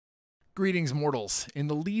Greetings, mortals. In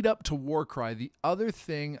the lead up to Warcry, the other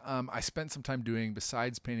thing I spent some time doing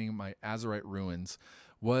besides painting my Azyrite ruins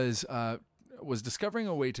was discovering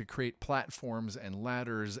a way to create platforms and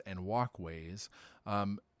ladders and walkways,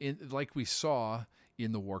 like we saw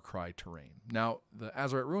in the Warcry terrain. Now, the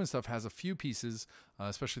Azyrite ruin stuff has a few pieces,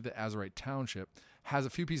 especially the Azyrite township, has a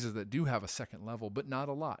few pieces that do have a second level, but not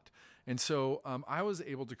a lot. And so I was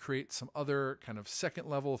able to create some other kind of second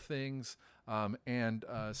level things and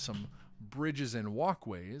some bridges and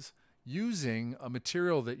walkways using a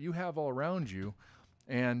material that you have all around you,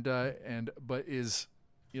 but is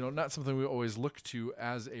not something we always look to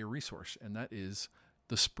as a resource, and that is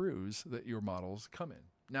the sprues that your models come in.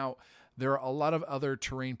 Now, there are a lot of other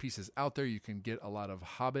terrain pieces out there. You can get a lot of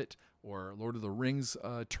Hobbit or Lord of the Rings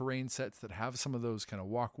terrain sets that have some of those kind of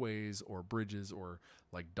walkways or bridges or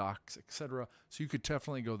like docks, etc. So you could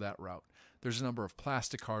definitely go that route. There's a number of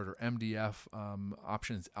plastic art or MDF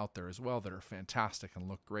options out there as well that are fantastic and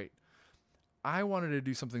look great. I wanted to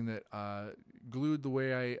do something that glued the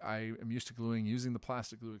way I am used to gluing, using the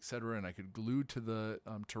plastic glue, etc., and I could glue to the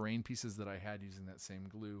terrain pieces that I had using that same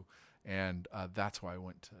glue, and that's why I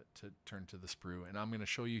went to turn to the sprue. And I'm going to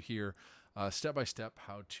show you here step by step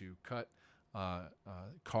how to cut,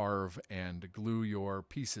 carve, and glue your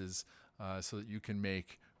pieces so that you can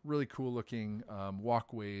make really cool looking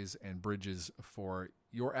walkways and bridges for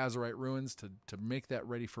your Azyrite ruins to make that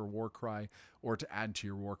ready for Warcry, or to add to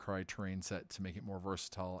your Warcry terrain set to make it more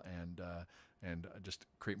versatile and just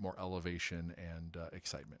create more elevation and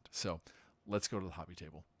excitement. So let's go to the hobby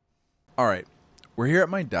table. All right, we're here at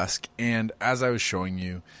my desk, and as I was showing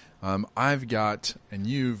you, I've got, and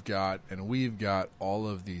you've got, and we've got all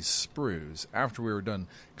of these sprues. After we were done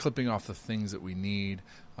clipping off the things that we need,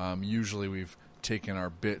 usually we've taken our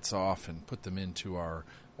bits off and put them into our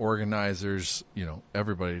organizers.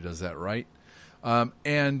 Everybody does that, right?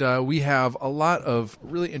 And we have a lot of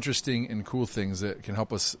really interesting and cool things that can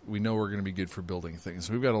help us. We know we're going to be good for building things.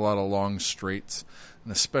 We've got a lot of long straights,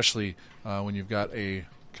 and especially when you've got a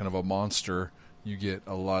kind of a monster, you get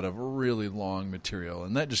a lot of really long material,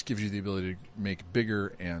 and that just gives you the ability to make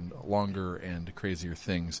bigger and longer and crazier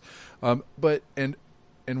things.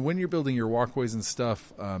 And when you're building your walkways and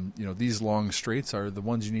stuff, these long straights are the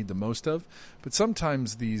ones you need the most of. But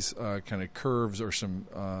sometimes these kind of curves or some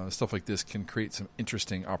stuff like this can create some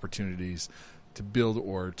interesting opportunities to build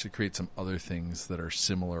or to create some other things that are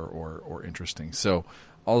similar or interesting. So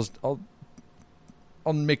I'll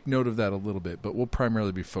make note of that a little bit, but we'll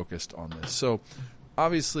primarily be focused on this. So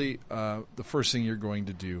obviously, the first thing you're going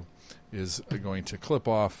to do is going to clip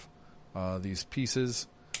off these pieces.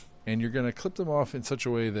 And you're going to clip them off in such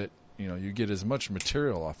a way that you get as much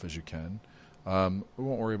material off as you can. We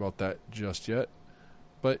won't worry about that just yet,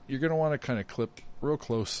 but you're going to want to kind of clip real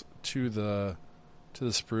close to the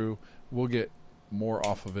sprue. We'll get more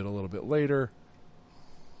off of it a little bit later,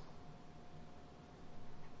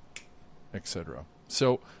 etc.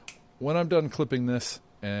 So when I'm done clipping this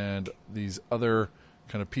and these other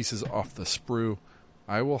kind of pieces off the sprue,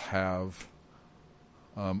 I will have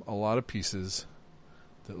a lot of pieces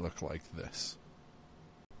that look like this.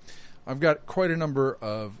 I've got quite a number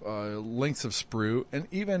of lengths of sprue, and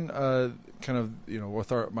even kind of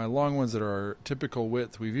with my long ones that are our typical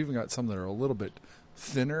width, we've even got some that are a little bit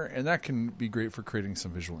thinner, and that can be great for creating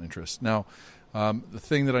some visual interest. Now, the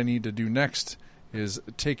thing that I need to do next is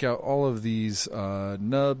take out all of these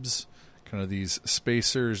nubs, kind of these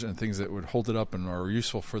spacers and things that would hold it up and are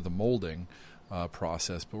useful for the molding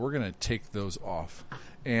process, but we're going to take those off.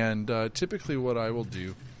 And typically what I will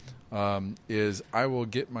do is I will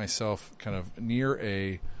get myself kind of near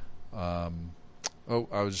I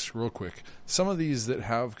was just real quick. Some of these that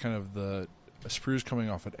have kind of the sprues coming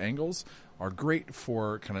off at angles are great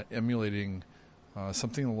for kind of emulating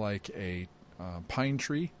something like a pine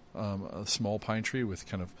tree, a small pine tree with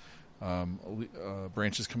kind of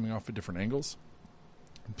branches coming off at different angles.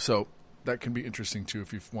 So that can be interesting too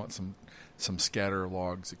if you want some scatter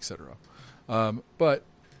logs, etc. But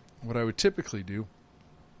what I would typically do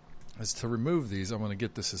is to remove these. I'm going to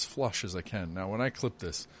get this as flush as I can. Now, when I clip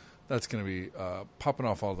this, that's going to be popping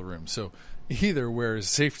off all the room. So either wear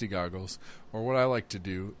safety goggles, or what I like to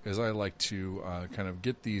do is I like to kind of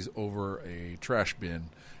get these over a trash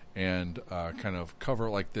bin and kind of cover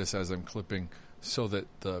it like this as I'm clipping, so that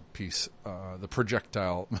the piece, the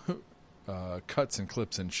projectile cuts and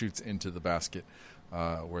clips and shoots into the basket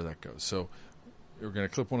where that goes. So we're going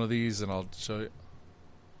to clip one of these, and I'll show you.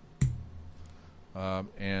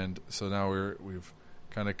 And so now we've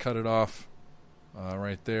kind of cut it off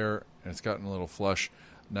right there, and it's gotten a little flush.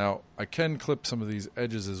 Now I can clip some of these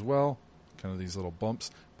edges as well, kind of these little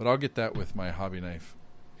bumps, but I'll get that with my hobby knife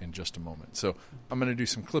in just a moment. So I'm going to do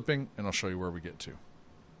some clipping, and I'll show you where we get to.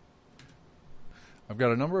 I've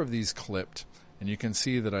got a number of these clipped, and you can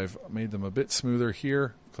see that I've made them a bit smoother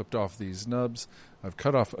here, clipped off these nubs. I've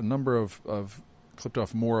cut off a number of clipped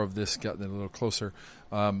off more of this, gotten it a little closer,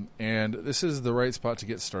 and this is the right spot to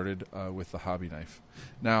get started with the hobby knife.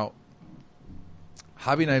 Now,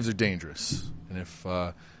 hobby knives are dangerous, and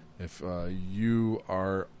if you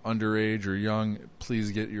are underage or young,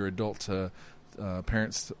 please get your adult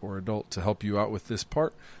parents or adult to help you out with this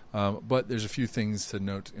part. But there's a few things to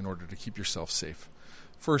note in order to keep yourself safe.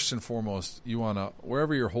 First and foremost, you want to,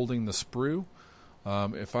 wherever you're holding the sprue,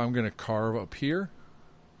 if I'm going to carve up here,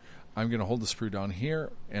 I'm going to hold the sprue down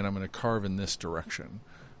here, and I'm going to carve in this direction.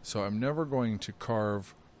 So I'm never going to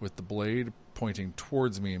carve with the blade pointing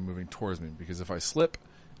towards me and moving towards me, because if I slip,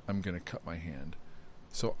 I'm going to cut my hand.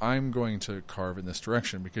 So I'm going to carve in this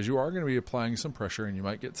direction, because you are going to be applying some pressure, and you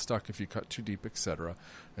might get stuck if you cut too deep, etc.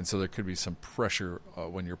 And so there could be some pressure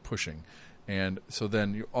when you're pushing. And so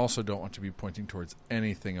then you also don't want to be pointing towards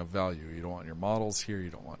anything of value. You don't want your models here. You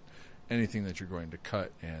don't want anything that you're going to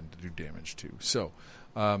cut and do damage to. So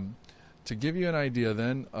to give you an idea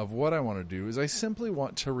then of what I want to do is I simply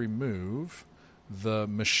want to remove the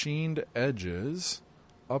machined edges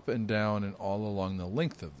up and down and all along the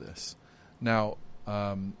length of this. Now,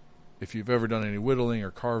 if you've ever done any whittling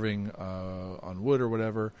or carving on wood or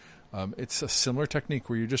whatever, it's a similar technique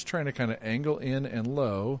where you're just trying to kind of angle in and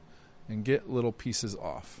low and get little pieces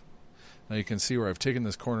off. Now you can see where I've taken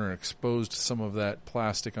this corner and exposed some of that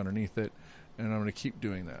plastic underneath it, and I'm going to keep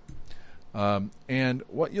doing that. And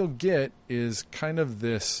what you'll get is kind of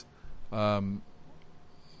this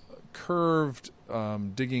curved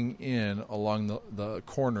digging in along the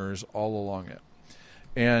corners all along it.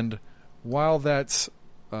 And while that's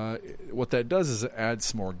what that does is it adds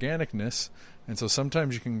some organicness, and so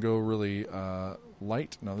sometimes you can go really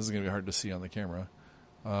light. Now this is going to be hard to see on the camera.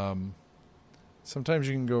 Sometimes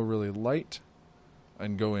you can go really light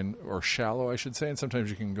and go in, or shallow I should say, and sometimes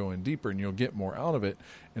you can go in deeper and you'll get more out of it,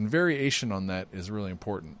 and variation on that is really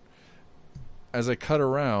important. As I cut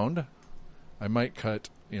around, I might cut,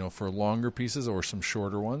 for longer pieces or some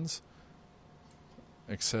shorter ones,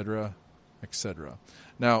 etc., etc.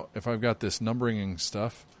 Now, if I've got this numbering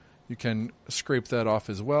stuff, you can scrape that off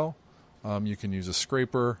as well. You can use a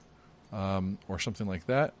scraper or something like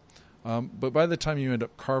that. But by the time you end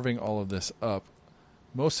up carving all of this up,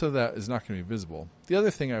 most of that is not going to be visible. The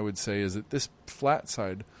other thing I would say is that this flat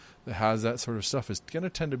side that has that sort of stuff is going to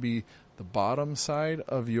tend to be the bottom side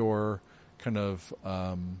of your kind of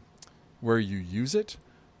where you use it,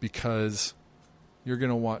 because you're going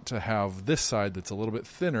to want to have this side that's a little bit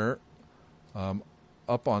thinner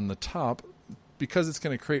up on the top, because it's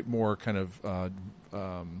going to create more kind of,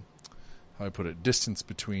 how I put it, distance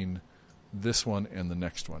between this one and the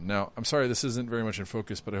next one. Now, I'm sorry this isn't very much in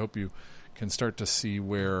focus, but I hope you can start to see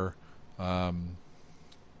where that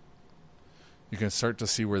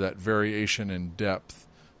variation in depth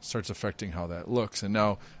starts affecting how that looks. And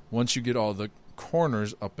now, once you get all the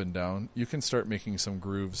corners up and down, you can start making some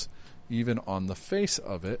grooves even on the face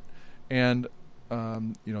of it, and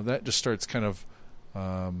that just starts kind of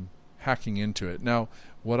hacking into it. Now,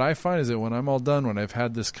 what I find is that when I'm all done, when I've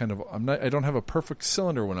had this kind of, I don't have a perfect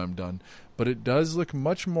cylinder when I'm done, but it does look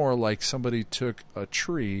much more like somebody took a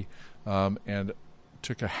tree and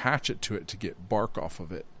took a hatchet to it to get bark off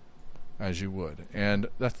of it, as you would. And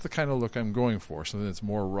that's the kind of look I'm going for, something that's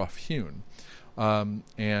more rough hewn.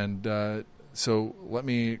 So let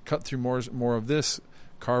me cut through more of this,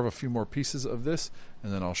 carve a few more pieces of this,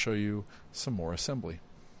 and then I'll show you some more assembly.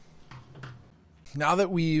 Now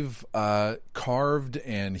that we've carved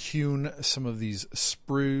and hewn some of these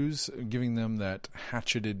sprues, giving them that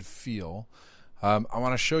hatcheted feel, I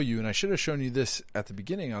want to show you, and I should have shown you this at the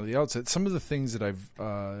beginning, out of the outset, some of the things that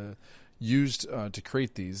I've used to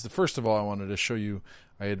create these. First of all, I wanted to show you,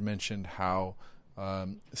 I had mentioned how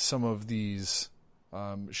some of these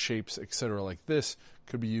shapes, etc., like this,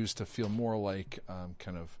 could be used to feel more like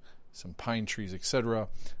kind of some pine trees, etc.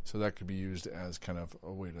 So that could be used as kind of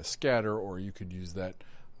a way to scatter, or you could use that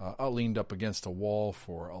leaned up against a wall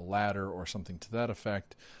for a ladder or something to that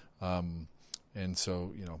effect. And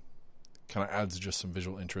so, kind of adds just some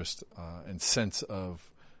visual interest and sense of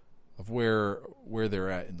where they're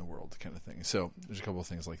at in the world, kind of thing. So there's a couple of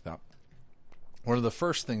things like that. One of the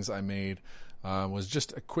first things I made was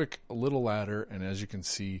just a quick little ladder, and as you can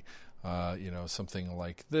see, something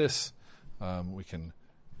like this. We can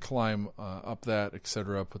climb up that,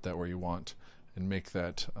 etc., put that where you want, and make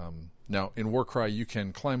that. Now, in Warcry, you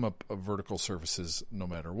can climb up vertical surfaces no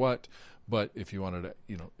matter what, but if you wanted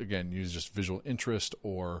to, again, use just visual interest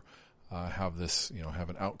or have this, have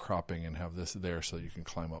an outcropping and have this there so you can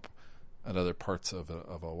climb up at other parts of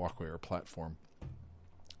a walkway or platform.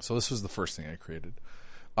 So this was the first thing I created.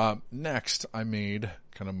 Next, I made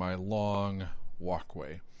kind of my long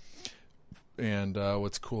walkway. And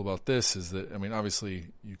what's cool about this is that, obviously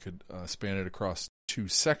you could span it across 2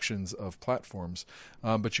 sections of platforms,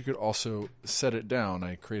 but you could also set it down.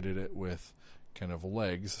 I created it with kind of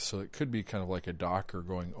legs, so it could be kind of like a dock or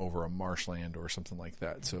going over a marshland or something like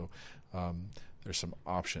that. So there's some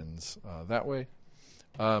options that way.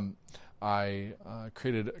 I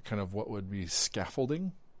created kind of what would be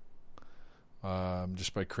scaffolding,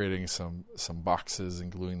 just by creating some boxes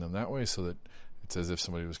and gluing them that way, so that it's as if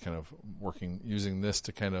somebody was kind of using this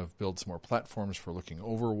to kind of build some more platforms for looking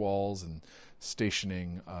over walls and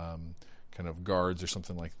stationing kind of guards or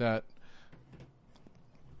something like that.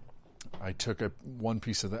 I took one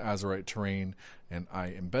piece of the Azyrite terrain and I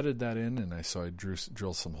embedded that in, and I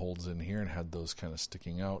drilled some holes in here and had those kind of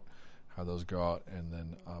sticking out, how those go out, and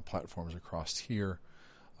then platforms across here.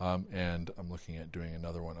 And I'm looking at doing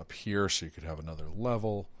another one up here so you could have another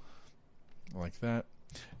level like that.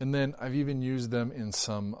 And then I've even used them in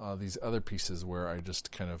some these other pieces where I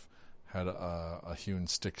just kind of had a hewn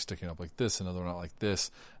stick sticking up like this, another one out like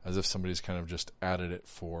this, as if somebody's kind of just added it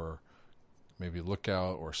for maybe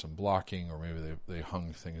lookout or some blocking, or maybe they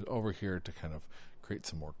hung things over here to kind of create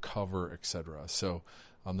some more cover, etc. So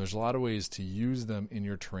there's a lot of ways to use them in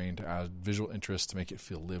your terrain to add visual interest, to make it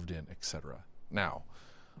feel lived in, etc. Now,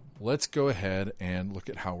 let's go ahead and look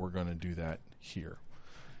at how we're going to do that here.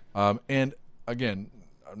 And again,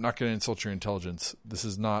 I'm not going to insult your intelligence. This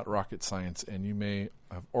is not rocket science, and you may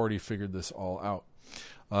have already figured this all out.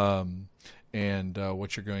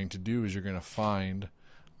 What you're going to do is you're going to find...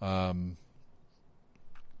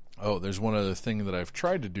 there's one other thing that I've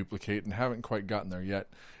tried to duplicate and haven't quite gotten there yet,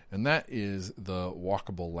 and that is the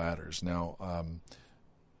walkable ladders. Now,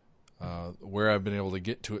 where I've been able to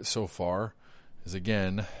get to it so far is,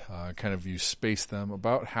 again, kind of you space them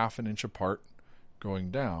about 1/2 inch apart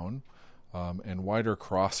going down, and wider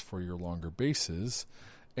across for your longer bases.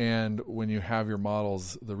 And when you have your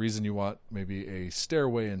models, the reason you want maybe a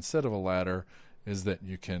stairway instead of a ladder is that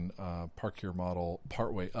you can park your model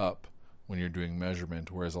partway up when you're doing measurement,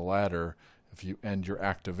 whereas a ladder, if you end your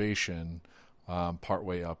activation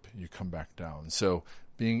partway up, you come back down. So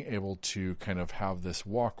being able to kind of have this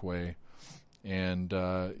walkway, and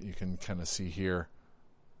you can kind of see here,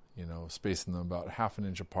 spacing them about 1/2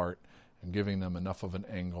 inch apart and giving them enough of an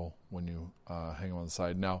angle when you hang them on the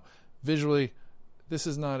side. Now, visually, this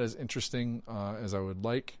is not as interesting as I would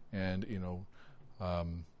like, and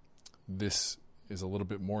this is a little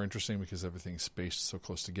bit more interesting because everything's spaced so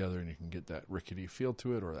close together and you can get that rickety feel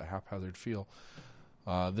to it, or that haphazard feel.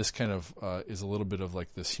 This kind of is a little bit of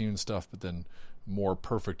like this hewn stuff, but then more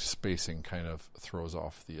perfect spacing kind of throws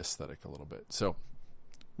off the aesthetic a little bit. So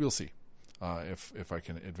we'll see if I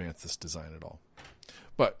can advance this design at all.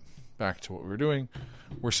 But back to what we were doing.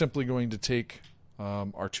 We're simply going to take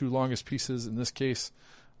our 2 longest pieces in this case,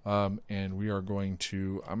 and we are going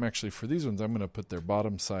to, for these ones, I'm going to put their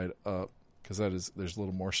bottom side up, because there's a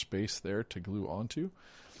little more space there to glue onto.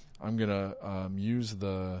 I'm going to use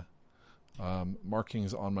the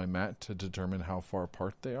markings on my mat to determine how far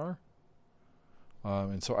apart they are.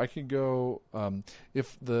 And so I could go,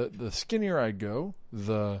 if the skinnier I go,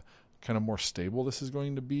 the kind of more stable this is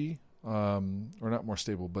going to be. Or not more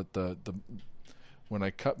stable, but when I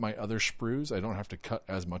cut my other sprues, I don't have to cut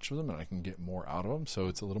as much of them, and I can get more out of them. So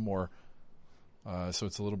it's a little more...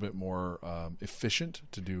 bit more efficient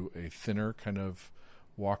to do a thinner kind of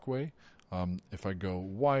walkway. If I go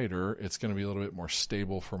wider, it's going to be a little bit more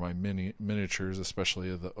stable for my miniatures,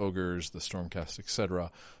 especially the ogres, the stormcast,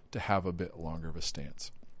 etc., to have a bit longer of a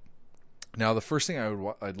stance. Now, the first thing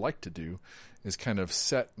I'd like to do is kind of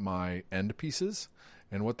set my end pieces,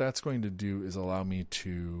 and what that's going to do is allow me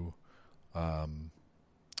to,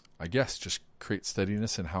 just create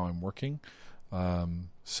steadiness in how I'm working,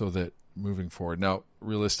 so that moving forward. Now,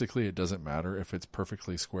 realistically, it doesn't matter if it's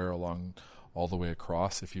perfectly square along all the way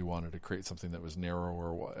across. If you wanted to create something that was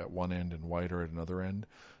narrower at one end and wider at another end,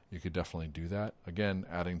 you could definitely do that. Again,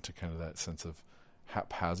 adding to kind of that sense of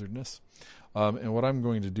haphazardness. And what I'm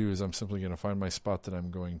going to do is I'm simply going to find my spot that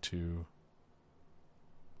I'm going to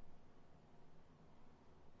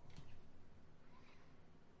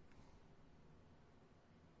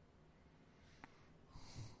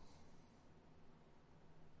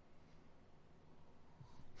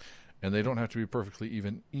and they don't have to be perfectly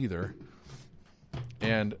even either.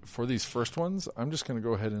 And for these first ones, I'm just going to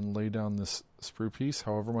go ahead and lay down this sprue piece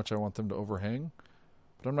however much I want them to overhang,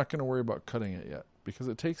 but I'm not going to worry about cutting it yet, because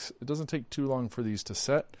it doesn't take too long for these to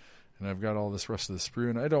set, And I've got all this rest of the sprue,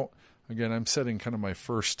 and I don't, again, I'm setting kind of my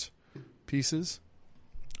first pieces.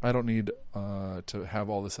 I don't need to have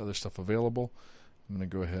all this other stuff available. I'm going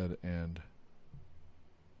to go ahead and...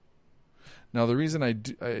 Now, the reason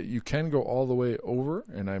you can go all the way over,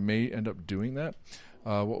 and I may end up doing that.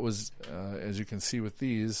 As you can see with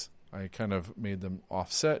these, I kind of made them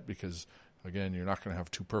offset because, again, you're not going to have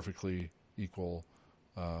two perfectly equal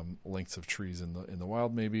lengths of trees in the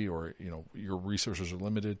wild, maybe, or your resources are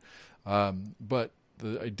limited. But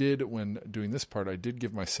I did, when doing this part, I did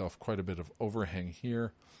give myself quite a bit of overhang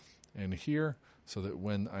here and here, so that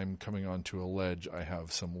when I'm coming onto a ledge, I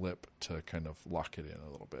have some lip to kind of lock it in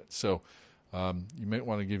a little bit. So you might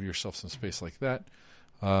want to give yourself some space like that.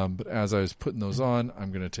 But as I was putting those on,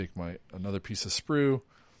 I'm going to take another piece of sprue,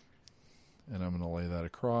 and I'm going to lay that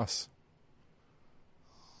across.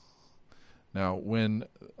 Now, when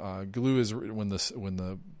the glue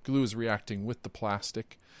is reacting with the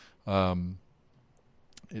plastic,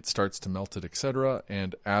 it starts to melt it, etc.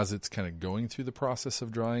 And as it's kind of going through the process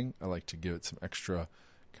of drying, I like to give it some extra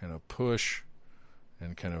kind of push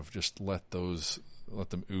and kind of just let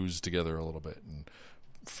them ooze together a little bit and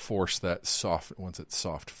force that soft. Once it's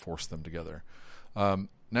soft, force them together.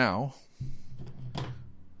 Now,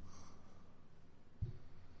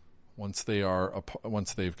 once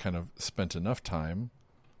they've kind of spent enough time,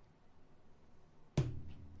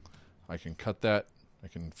 I can cut that. I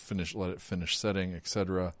can let it finish setting,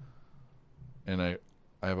 etc. And I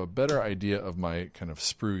have a better idea of my kind of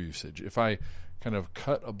sprue usage. If I kind of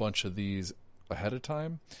cut a bunch of these ahead of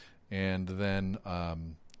time and then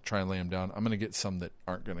try and lay them down, I'm going to get some that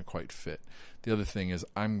aren't going to quite fit. The other thing is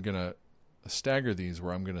I'm going to stagger these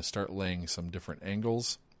where I'm going to start laying some different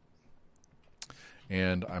angles.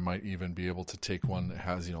 And I might even be able to take one that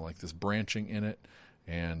has, like this branching in it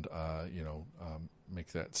and,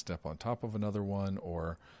 make that step on top of another one,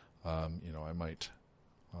 or, I might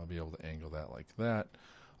be able to angle that like that.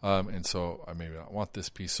 And so I maybe not want this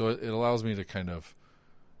piece. So it allows me to kind of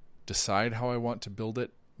decide how I want to build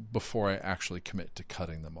it before I actually commit to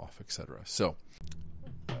cutting them off, etc. So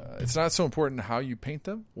it's not so important how you paint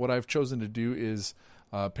them. What I've chosen to do is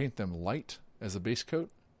paint them light as a base coat,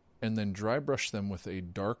 and then dry brush them with a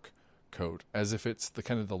dark coat, as if it's the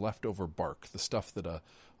kind of the leftover bark, the stuff that a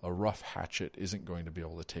rough hatchet isn't going to be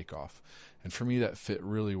able to take off. And for me, that fit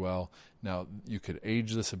really well. Now, you could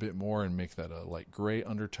age this a bit more and make that a light gray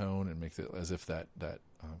undertone, and make it as if that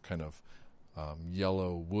kind of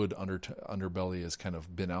yellow wood underbelly has kind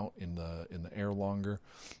of been out in the air longer,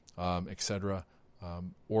 etc.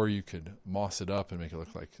 Or you could moss it up and make it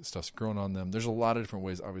look like stuff's grown on them. There's a lot of different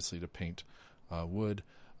ways, obviously, to paint wood.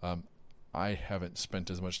 I haven't spent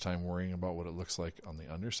as much time worrying about what it looks like on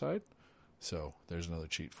the underside, so there's another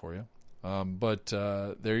cheat for you. But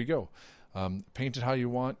there you go. Paint it how you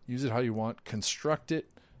want, use it how you want, construct it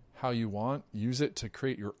how you want, use it to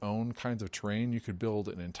create your own kinds of terrain. You could build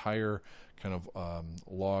an entire kind of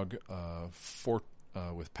log fort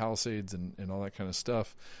with palisades and all that kind of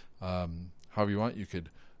stuff. However you want, you could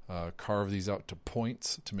carve these out to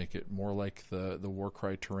points to make it more like the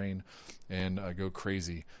Warcry terrain, and go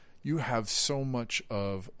crazy. You have so much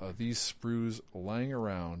of these sprues lying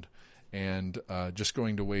around and just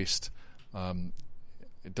going to waste.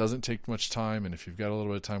 It doesn't take much time, and if you've got a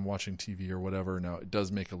little bit of time watching TV or whatever, now it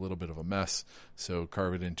does make a little bit of a mess, so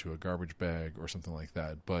carve it into a garbage bag or something like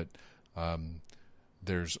that. But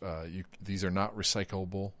these are not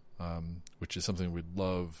recyclable, which is something we'd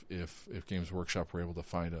love if Games Workshop were able to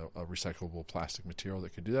find a recyclable plastic material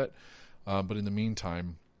that could do that. But in the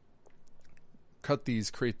meantime, cut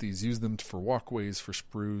these, create these, use them for walkways, for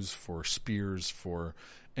sprues, for spears, for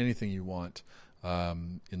anything you want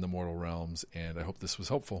in the Mortal Realms. And I hope this was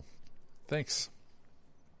helpful. Thanks.